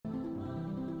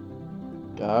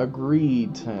Got a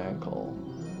greed tentacle.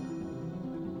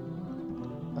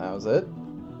 That was it?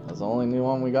 That's the only new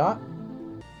one we got?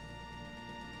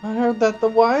 I heard that the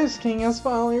Wise King has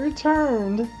finally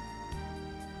returned.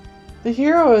 The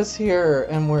hero is here,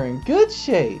 and we're in good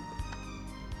shape.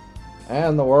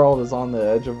 And the world is on the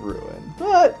edge of ruin.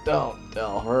 But don't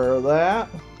tell her that.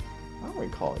 I don't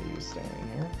recall you standing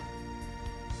here.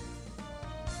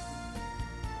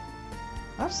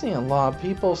 I've seen a lot of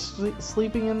people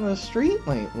sleeping in the street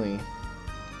lately.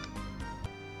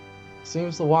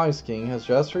 Seems the Wise King has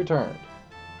just returned.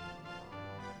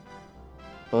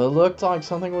 But it looked like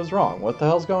something was wrong. What the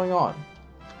hell's going on?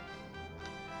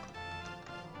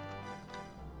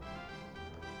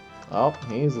 Oh,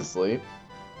 he's asleep.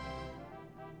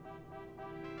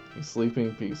 He's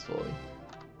sleeping peacefully.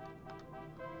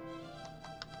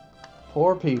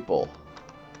 Poor people.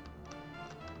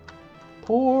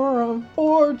 Poor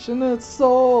unfortunate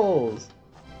souls.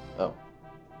 Oh.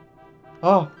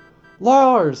 Oh,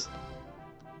 Lars!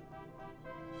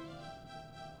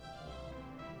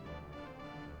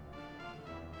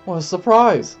 What a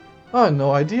surprise! I had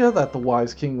no idea that the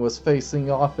Wise King was facing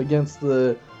off against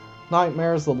the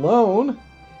nightmares alone.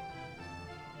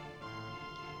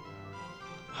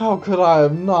 How could I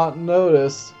have not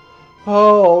noticed?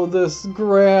 Oh, this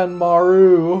Grand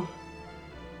Maru.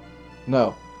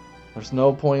 No, there's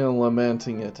no point in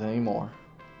lamenting it anymore.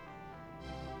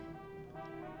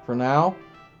 For now,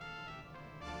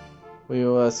 we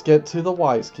must get to the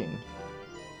Wise King.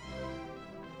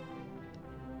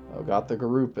 Oh, got the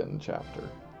Garupin chapter.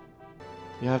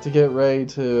 You have to get ready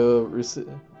to receive.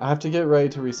 I have to get ready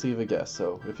to receive a guest,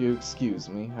 so if you excuse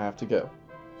me, I have to go.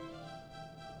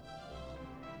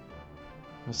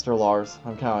 Mr. Lars,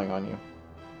 I'm counting on you.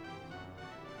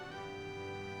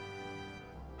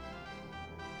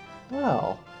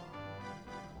 Well,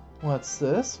 what's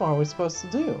this? What are we supposed to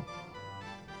do?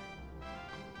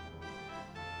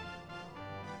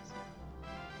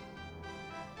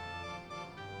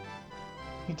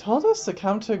 He told us to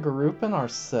come to Garupin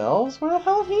ourselves? Where the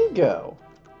hell did he go?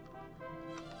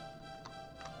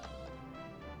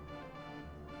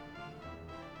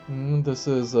 This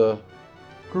is a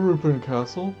Garupin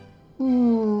Castle.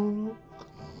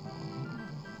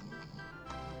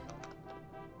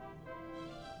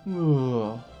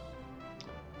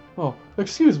 Oh,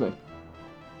 excuse me.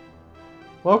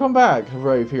 Welcome back,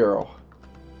 brave hero.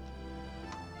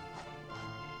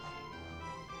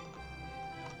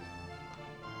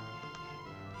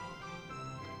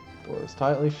 Door is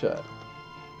tightly shut.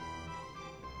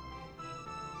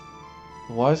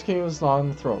 The Wise King was not in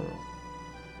the throne room.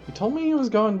 He told me he was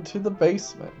going to the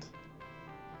basement.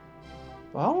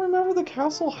 But I don't remember the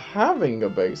castle having a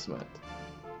basement.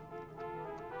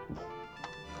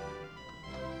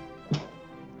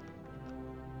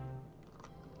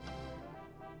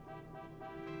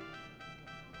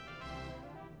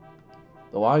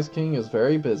 The Wise King is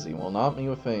very busy, will not meet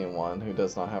with anyone who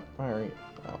does not have prior.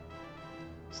 Well,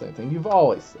 same thing you've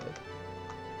always said.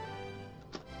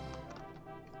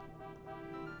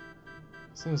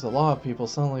 Seems a lot of people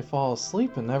suddenly fall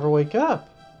asleep and never wake up.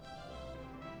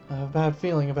 I have a bad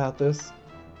feeling about this.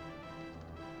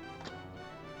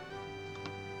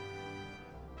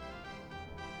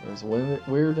 There's a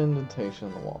weird indentation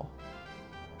in the wall.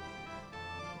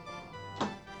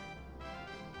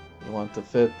 You want to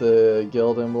fit the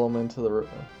guild emblem into the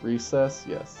recess?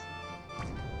 Yes.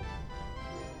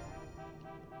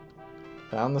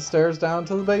 Found the stairs down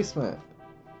to the basement.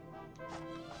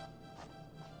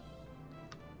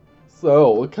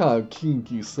 So, what kind of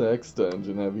kinky sex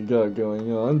dungeon have you got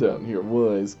going on down here,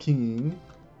 Wise King?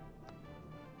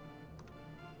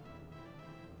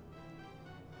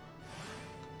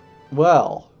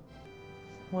 Well,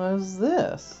 what is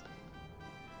this?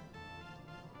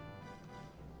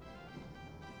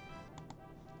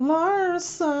 Lars,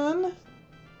 son.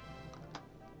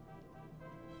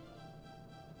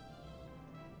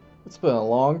 It's been a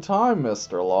long time,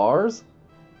 Mr. Lars.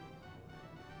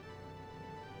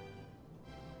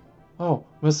 Oh,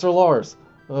 Mr. Lars,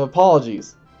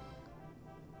 apologies.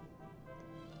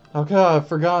 How could I have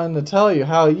forgotten to tell you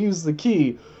how to use the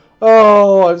key?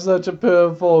 Oh, I'm such a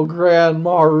pitiful Grand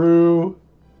Maru.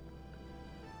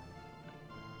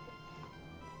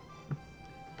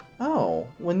 Oh,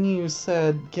 when you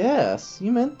said guess,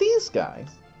 you meant these guys.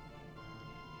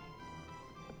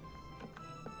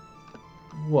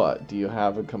 What, do you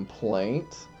have a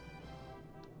complaint?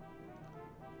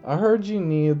 I heard you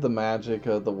need the magic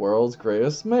of the world's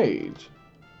greatest mage.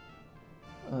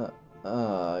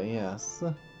 Yes.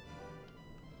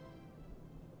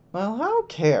 Well, I don't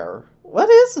care. What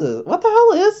is this? What the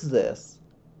hell is this?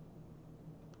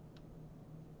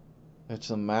 It's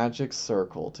a magic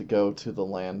circle to go to the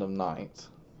Land of Night.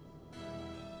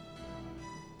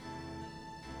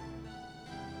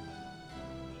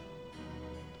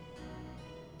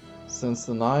 Since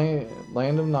the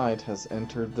Land of Night has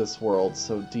entered this world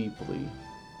so deeply,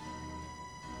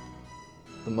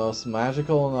 the most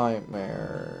magical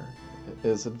nightmare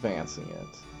is advancing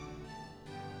it.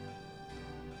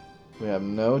 We have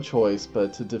no choice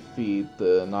but to defeat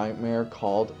the nightmare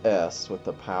called S with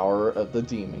the power of the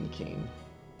Demon King.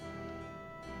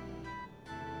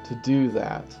 To do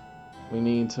that, we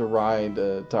need to ride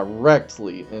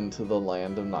directly into the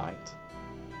Land of Night.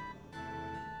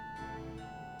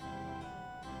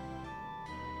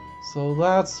 So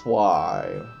that's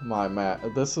why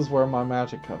this is where my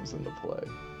magic comes into play.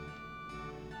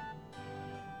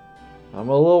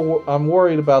 I'm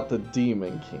worried about the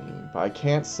Demon King, but I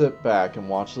can't sit back and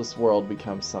watch this world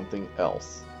become something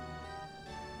else.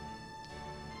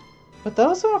 But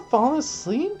those who have fallen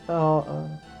asleep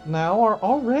now are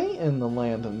already in the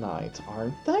Land of Night,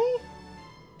 aren't they?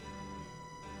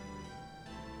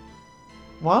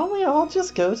 Why don't we all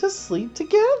just go to sleep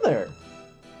together?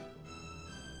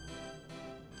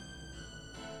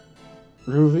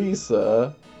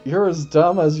 Ruvisa, you're as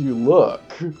dumb as you look.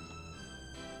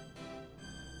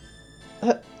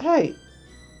 Hey,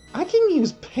 I can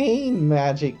use pain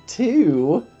magic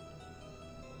too.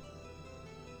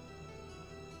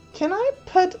 Can I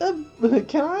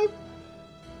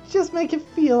just make it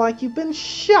feel like you've been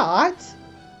shot?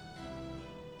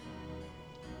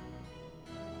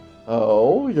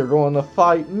 Oh, you're going to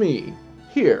fight me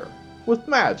here with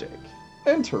magic.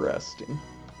 Interesting.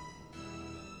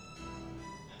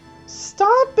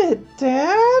 Stop it,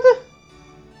 Dad!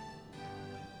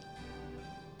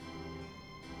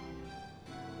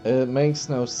 It makes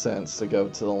no sense to go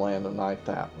to the Land of Night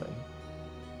that way,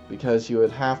 because you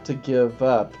would have to give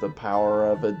up the power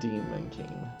of a Demon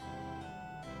King.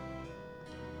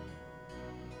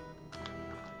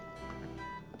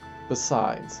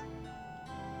 Besides,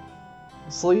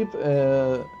 sleep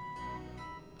is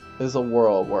a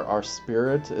world where our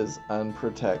spirit is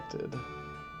unprotected.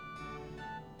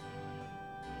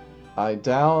 I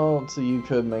doubt you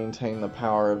could maintain the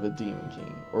power of a Demon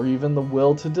King, or even the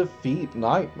will to defeat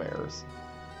nightmares.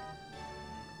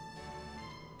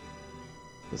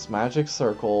 This magic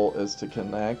circle is to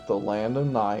connect the Land of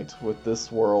Night with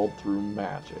this world through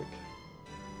magic.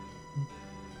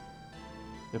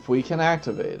 If we can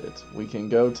activate it, we can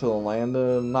go to the Land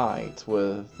of Night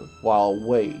while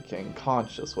awake and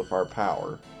conscious with our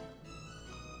power.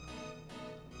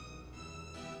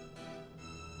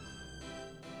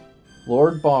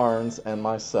 Lord Barnes and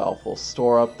myself will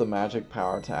store up the magic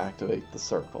power to activate the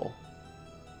circle.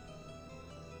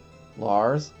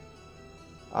 Lars,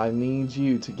 I need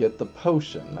you to get the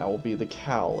potion that will be the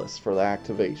catalyst for the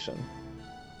activation.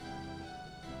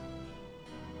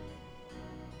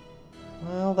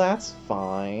 Well, that's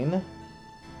fine.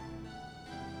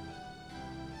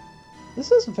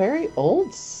 This is very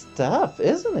old stuff,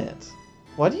 isn't it?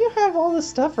 Why do you have all this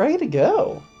stuff ready to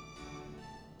go?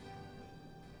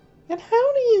 And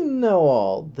how do you know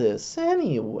all this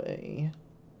anyway?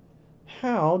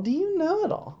 How do you know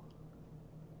it all?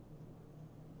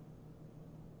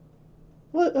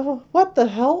 What the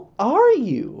hell are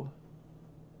you?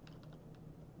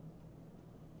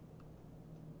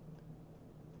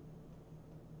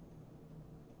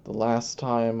 The last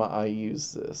time I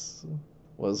used this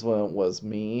was when it was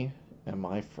me and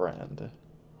my friend.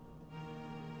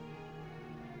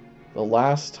 The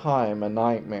last time a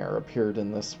nightmare appeared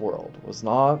in this world was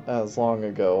not as long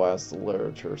ago as the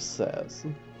literature says.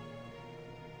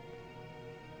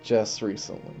 Just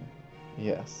recently.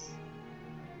 Yes.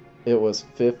 It was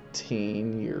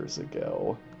 15 years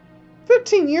ago.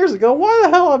 15 years ago? Why the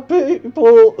hell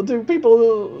do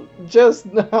people just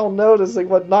now noticing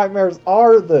what nightmares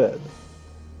are then?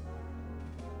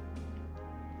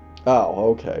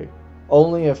 Oh, okay.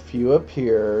 Only a few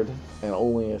appeared, and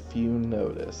only a few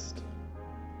noticed.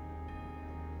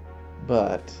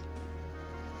 But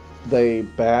they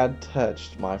bad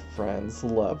touched my friend's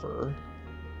lover.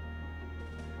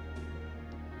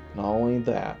 Not only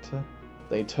that,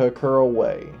 they took her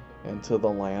away into the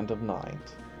Land of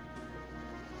Night.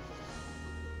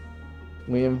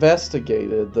 We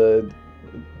investigated the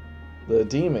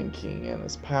Demon King and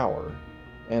his power,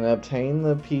 and obtained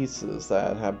the pieces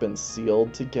that have been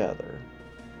sealed together.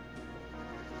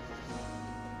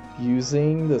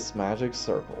 Using this magic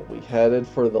circle, we headed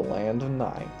for the Land of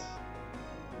Night.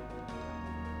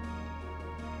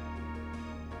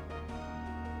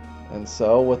 And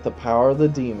so, with the power of the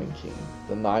Demon King,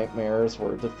 the nightmares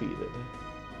were defeated.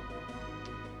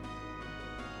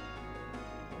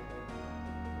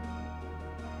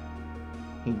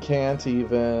 He can't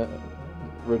even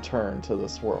return to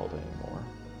this world anymore.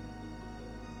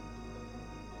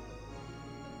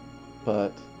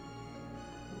 But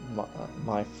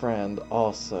my friend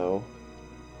also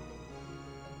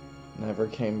never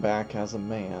came back as a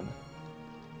man.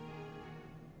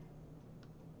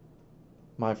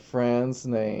 My friend's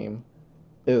name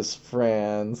is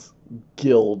Franz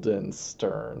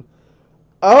Gildenstern.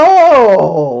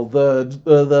 Oh,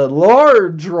 the lore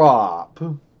drop.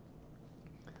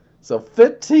 So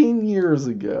 15 years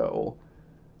ago,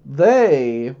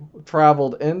 they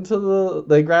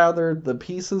they gathered the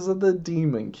pieces of the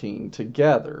Demon King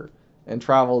together and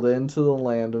traveled into the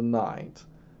land of night.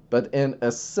 But in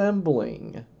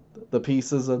assembling the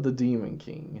pieces of the Demon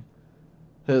King,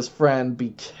 his friend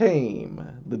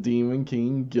became the Demon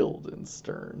King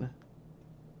Gildenstern.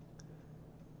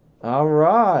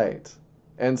 Alright.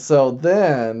 And so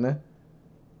then,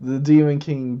 the Demon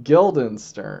King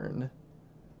Gildenstern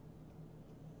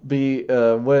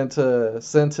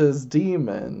sent his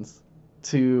demons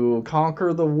to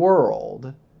conquer the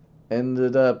world.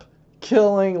 Ended up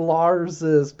killing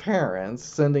Lars's parents,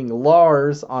 sending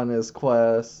Lars on his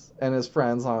quest, and his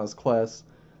friends on his quest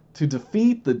to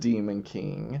defeat the Demon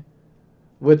King,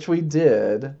 which we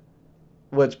did,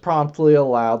 which promptly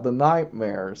allowed the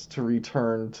nightmares to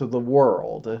return to the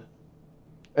world.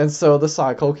 And so the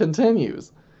cycle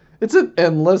continues. It's an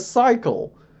endless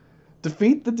cycle.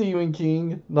 Defeat the Demon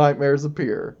King, nightmares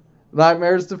appear.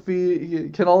 Nightmares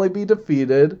can only be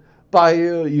defeated by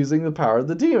using the power of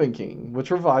the Demon King,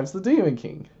 which revives the Demon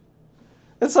King.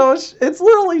 And so it's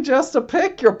literally just to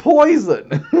pick your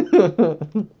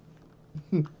poison.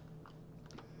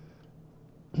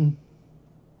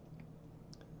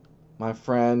 My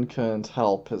friend couldn't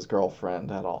help his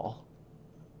girlfriend at all.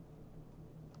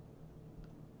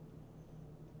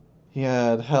 He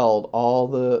had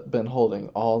been holding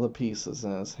all the pieces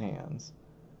in his hands,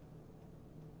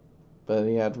 but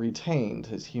he had retained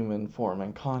his human form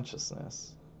and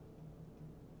consciousness.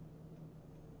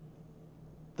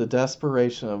 The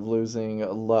desperation of losing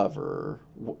a lover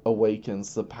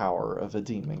awakens the power of a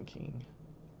Demon King.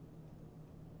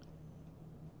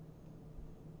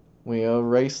 I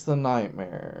erased the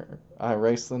nightmares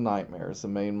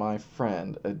and made my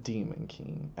friend a Demon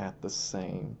King at the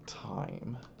same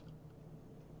time.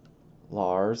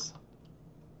 Lars,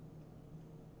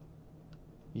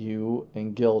 you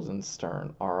and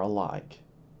Gildenstern are alike.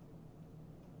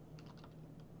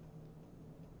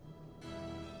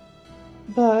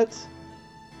 But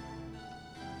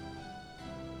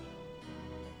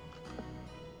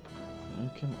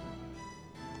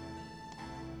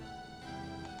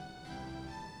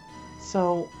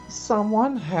so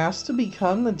someone has to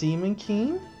become the Demon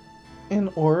King in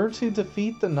order to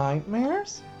defeat the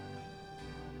nightmares?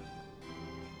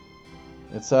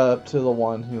 It's up to the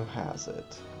one who has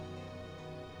it.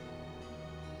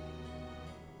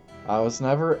 I was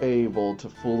never able to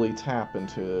fully tap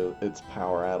into its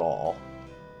power at all.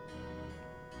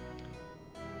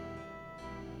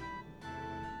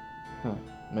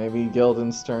 Maybe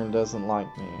Gildenstern doesn't like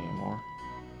me anymore.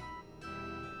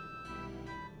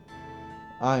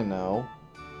 I know.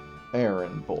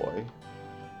 Errand boy.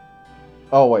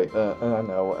 Oh wait, I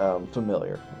know,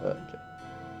 familiar. Okay.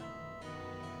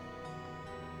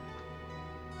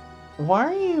 Why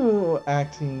are you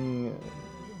acting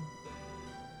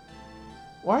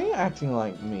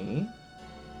like me?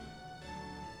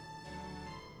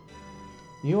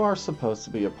 You are supposed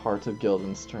to be a part of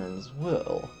Gildenstern's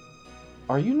will.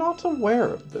 Are you not aware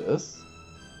of this?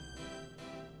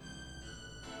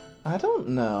 I don't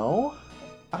know.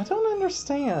 I don't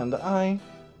understand.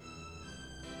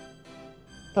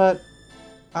 But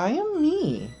I am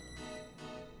me.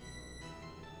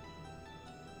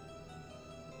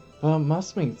 But it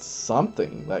must mean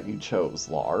something that you chose,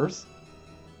 Lars.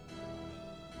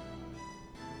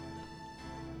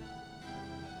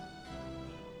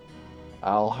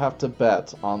 I'll have to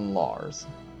bet on Lars.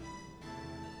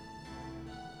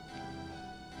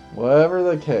 Whatever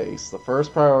the case, the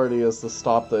first priority is to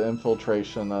stop the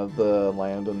infiltration of the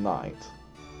Land of Night.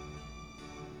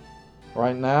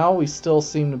 Right now, we still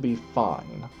seem to be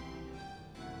fine.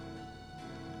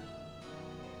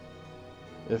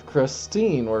 If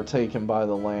Christine were taken by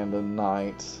the Land of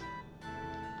Night...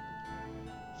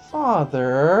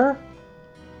 Father...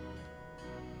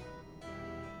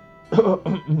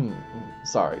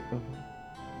 Sorry.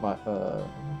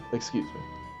 Excuse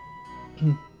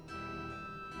me.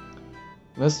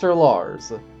 Mr.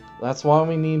 Lars, that's why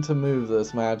we need to move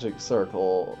this magic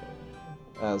circle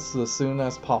as soon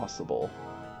as possible.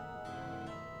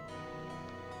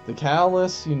 The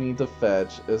catalyst you need to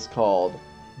fetch is called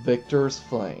Victor's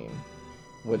Flame.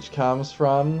 which comes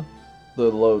from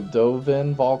the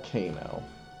Lodovan volcano.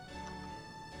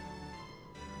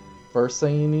 First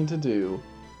thing you need to do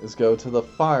is go to the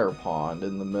fire pond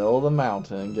in the middle of the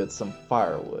mountain and get some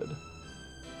firewood.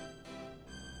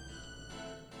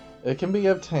 It can be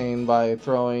obtained by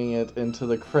throwing it into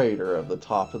the crater of the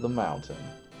top of the mountain.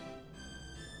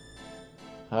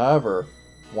 However,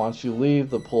 once you leave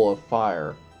the pool of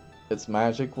fire, its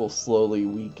magic will slowly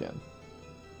weaken.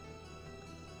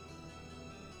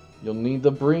 You'll need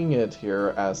to bring it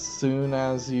here as soon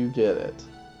as you get it.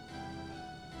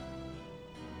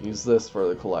 Use this for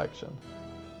the collection.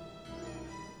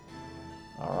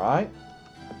 Alright.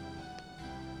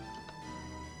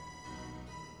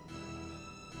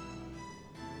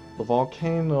 The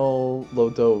volcano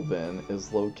Lodovan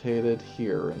is located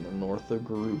here in the north of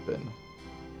Gruben.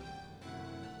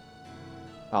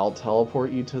 I'll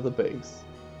teleport you to the base.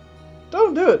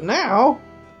 Don't do it now!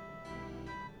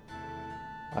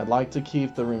 I'd like to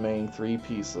keep the remaining 3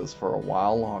 pieces for a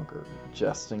while longer,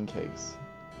 just in case.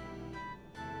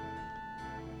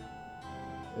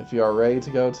 If you are ready to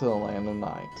go to the Land of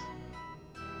Night,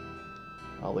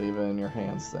 I'll leave it in your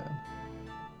hands then.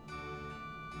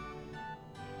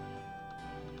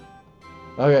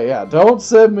 Okay, yeah, don't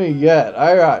send me yet.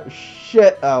 I got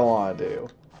shit I want to do.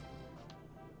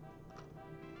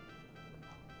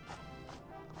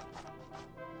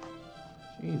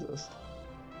 Jesus.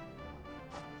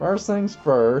 First things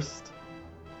first.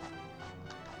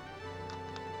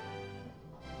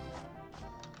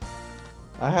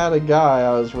 I had a guy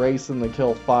I was racing to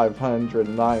kill 500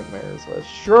 nightmares with.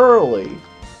 Surely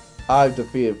I've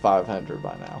defeated 500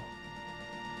 by now.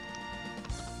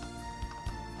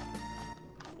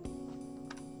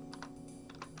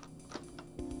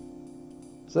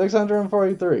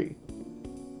 $643.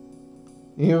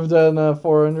 You've done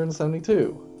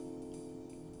 472.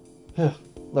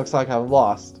 Looks like I've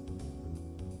lost.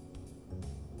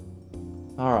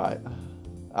 Alright.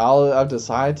 I've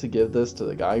decided to give this to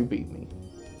the guy who beat me.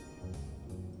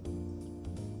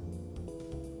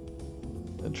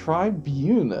 The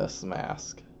Tribunus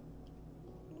mask.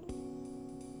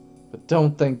 But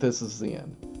don't think this is the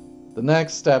end. The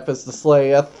next step is to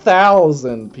slay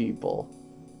 1,000 people.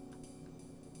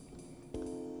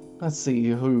 Let's see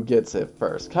who gets it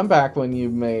first. Come back when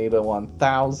you've made a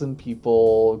 1,000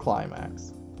 people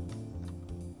climax.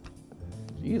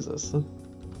 Jesus.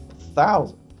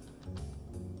 1,000.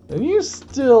 And you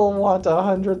still want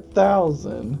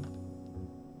 100,000.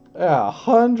 Yeah,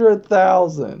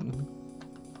 100,000.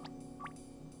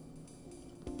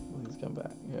 Please come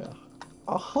back. Yeah.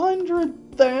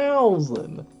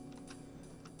 100,000.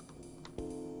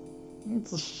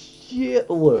 It's a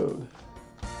shitload.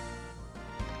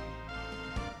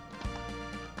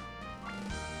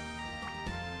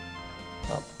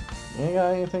 You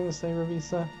got anything to say,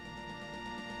 Ravisa?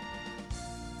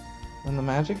 When the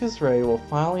magic is ready, we'll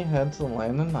finally head to the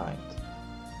Land of Night.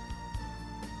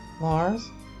 Lars,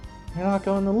 you're not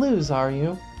going to lose, are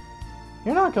you?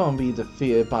 You're not going to be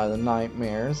defeated by the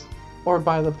nightmares, or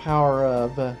by the power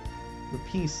of the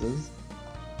pieces.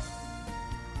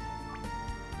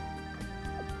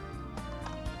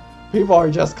 People are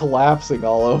just collapsing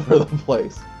all over the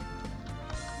place.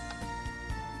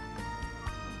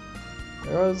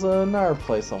 There was another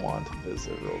place I wanted to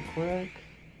visit real quick.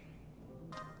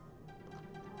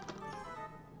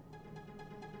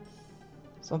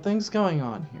 Something's going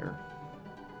on here.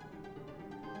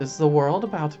 Is the world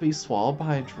about to be swallowed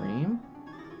by a dream?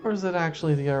 Or is it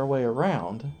actually the other way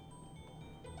around?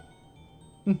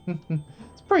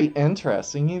 It's pretty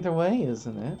interesting either way,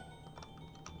 isn't it?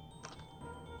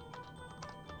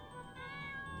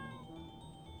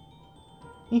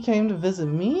 You came to visit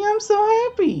me? I'm so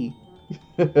happy!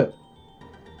 That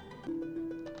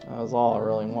was all I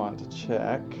really wanted to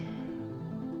check.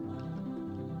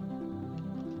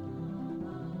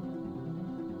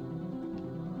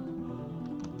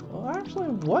 Well, actually,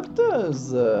 what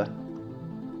does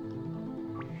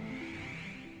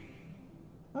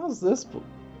how's this?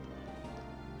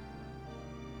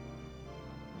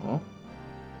 Huh?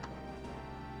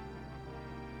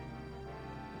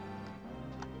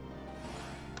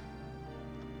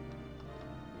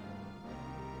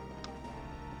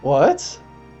 What?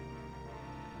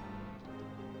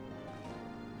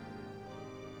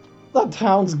 That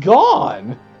town's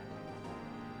gone!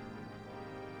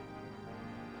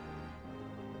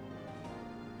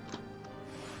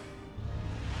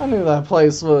 I knew that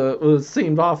place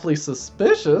seemed awfully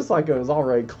suspicious, like it was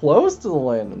already close to the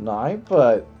Land of Night,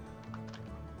 but...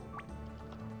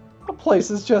 the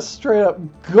place is just straight up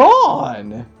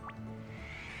gone!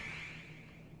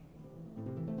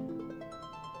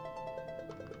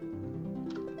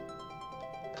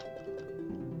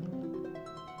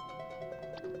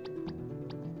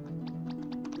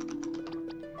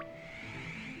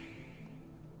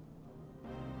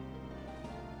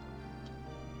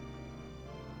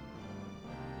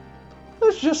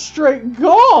 was just straight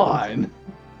gone!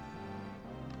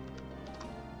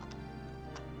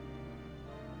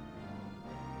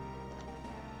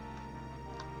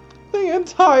 The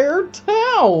entire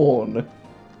town!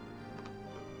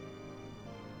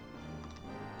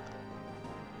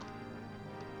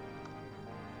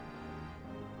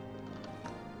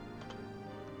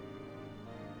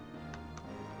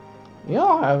 You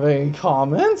don't have any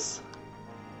comments?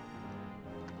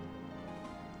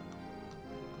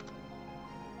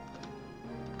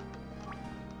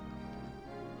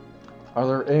 Are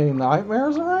there any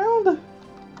nightmares around?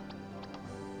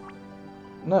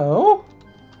 No.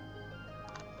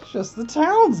 It's just the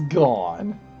town's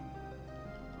gone.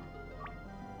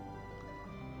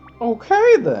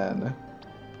 Okay then.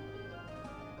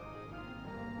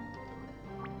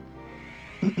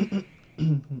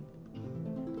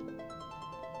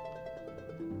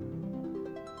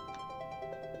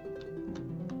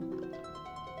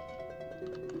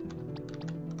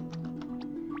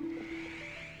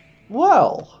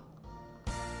 Well,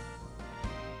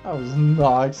 I was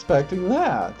not expecting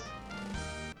that.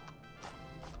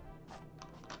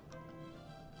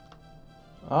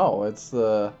 Oh, it's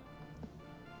the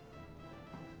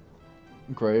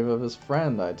grave of his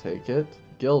friend, I take it.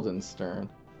 Gildenstern.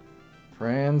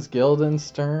 Franz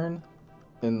Gildenstern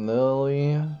in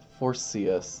Lily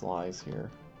Forcius lies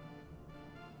here.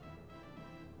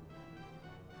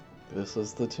 This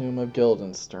is the tomb of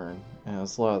Gildenstern and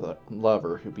his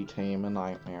lover who became a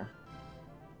nightmare.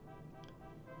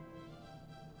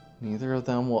 Neither of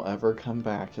them will ever come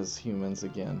back as humans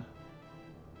again.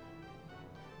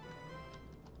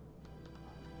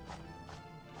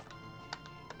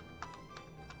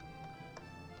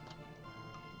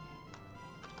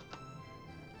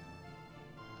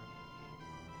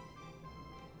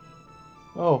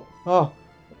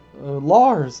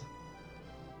 Lars!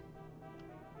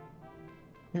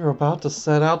 You're about to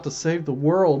set out to save the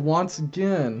world once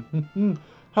again.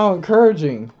 How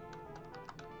encouraging.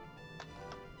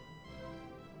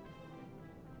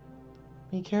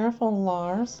 Be careful,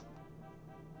 Lars.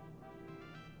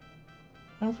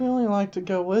 I'd really like to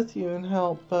go with you and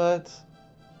help, but...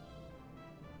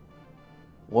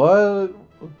 What'd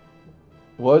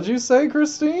you say,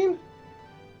 Christine?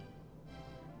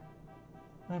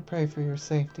 I pray for your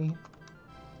safety.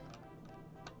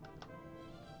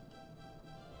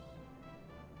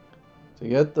 To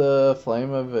get the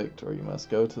Flame of Victory, you must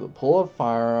go to the pool of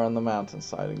fire on the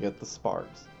mountainside and get the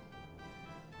sparks.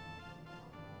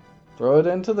 Throw it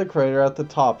into the crater at the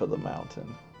top of the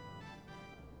mountain.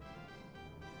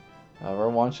 However,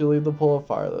 once you leave the pool of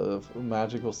fire, the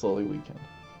magic will slowly weaken.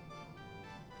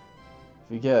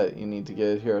 If you get it, you need to get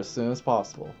it here as soon as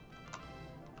possible.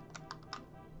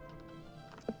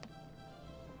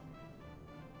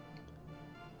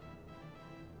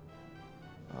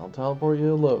 I'll teleport you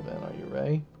to Loven. Are you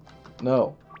ready?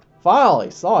 No. Finally!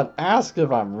 Someone asked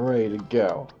if I'm ready to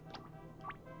go.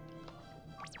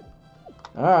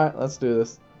 Alright, let's do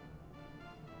this.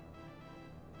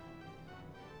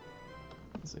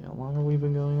 Let's see, how long have we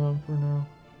been going on for now?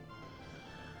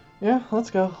 Yeah, let's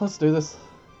go. Let's do this.